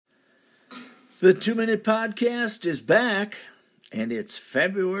The 2 Minute Podcast is back, and it's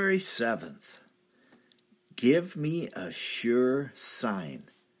February 7th. Give me a sure sign.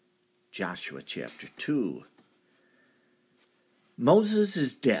 Joshua chapter 2. Moses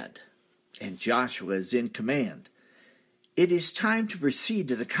is dead, and Joshua is in command. It is time to proceed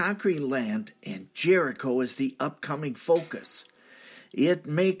to the conquering land, and Jericho is the upcoming focus. It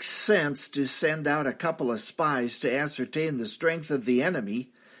makes sense to send out a couple of spies to ascertain the strength of the enemy,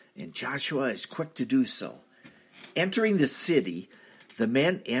 and Joshua is quick to do so. Entering the city, the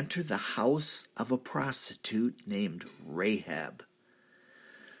men enter the house of a prostitute named Rahab.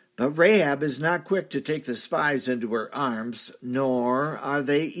 But Rahab is not quick to take the spies into her arms, nor are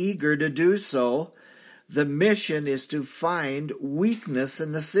they eager to do so. The mission is to find weakness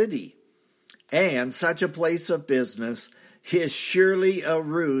in the city, and such a place of business is surely a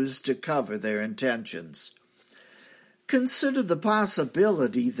ruse to cover their intentions. Consider the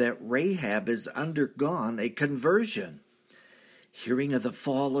possibility that Rahab has undergone a conversion. Hearing of the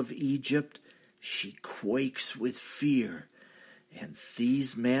fall of Egypt, she quakes with fear, and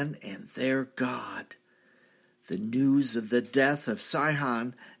these men and their God. The news of the death of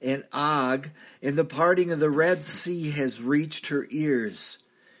Sihon and Og and the parting of the Red Sea has reached her ears.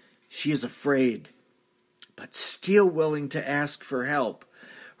 She is afraid, but still willing to ask for help.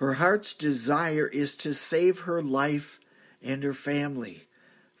 Her heart's desire is to save her life and her family,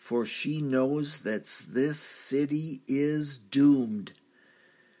 for she knows that this city is doomed.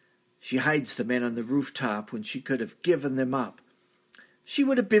 She hides the men on the rooftop when she could have given them up. She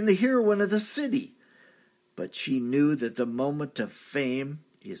would have been the heroine of the city, but she knew that the moment of fame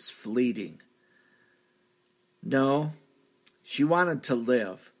is fleeting. No, she wanted to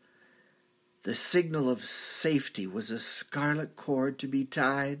live. The signal of safety was a scarlet cord to be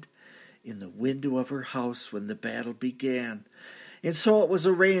tied in the window of her house when the battle began. And so it was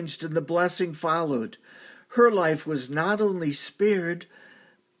arranged, and the blessing followed. Her life was not only spared,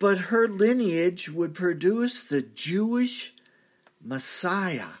 but her lineage would produce the Jewish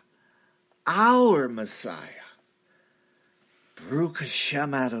Messiah, our Messiah. Baruch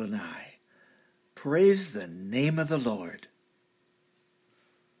Hashem Adonai. Praise the name of the Lord.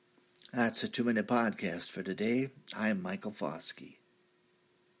 That's a 2-Minute Podcast for today. I'm Michael Foskey.